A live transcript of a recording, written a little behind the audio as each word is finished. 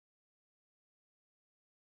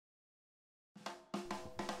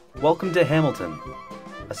Welcome to Hamilton,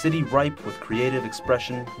 a city ripe with creative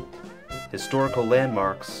expression, historical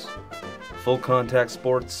landmarks, full-contact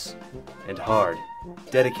sports, and hard,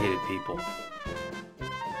 dedicated people.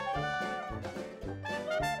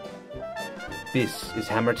 This is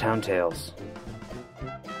Hammertown Tales.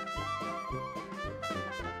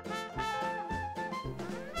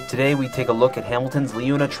 Today we take a look at Hamilton's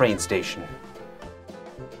Liuna train station.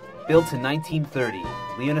 Built in 1930,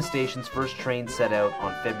 Liuna Station's first train set out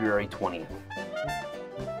on February 20th.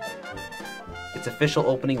 Its official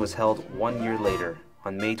opening was held 1 year later,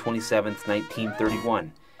 on May 27,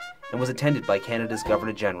 1931, and was attended by Canada's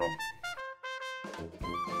Governor-General.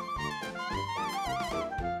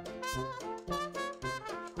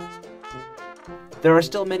 There are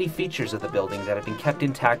still many features of the building that have been kept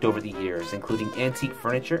intact over the years, including antique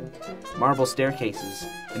furniture, marble staircases,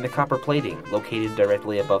 and the copper plating located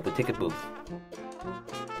directly above the ticket booth.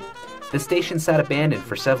 The station sat abandoned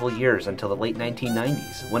for several years until the late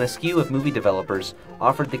 1990s, when a skew of movie developers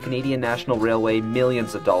offered the Canadian National Railway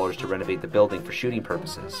millions of dollars to renovate the building for shooting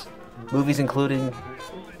purposes. Movies including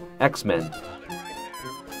X-Men.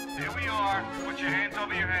 Here we are. Put your hands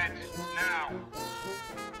over your heads. Now.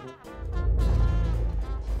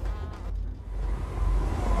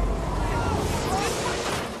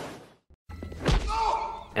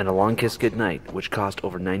 And A Long Kiss Goodnight, which cost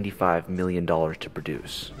over $95 million to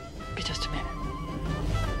produce. Just a minute.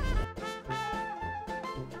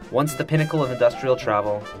 Once the pinnacle of industrial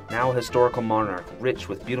travel, now a historical monarch rich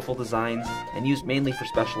with beautiful designs and used mainly for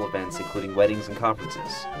special events including weddings and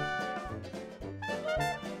conferences.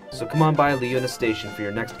 So come on by Liuna Station for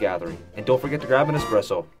your next gathering, and don't forget to grab an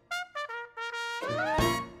espresso.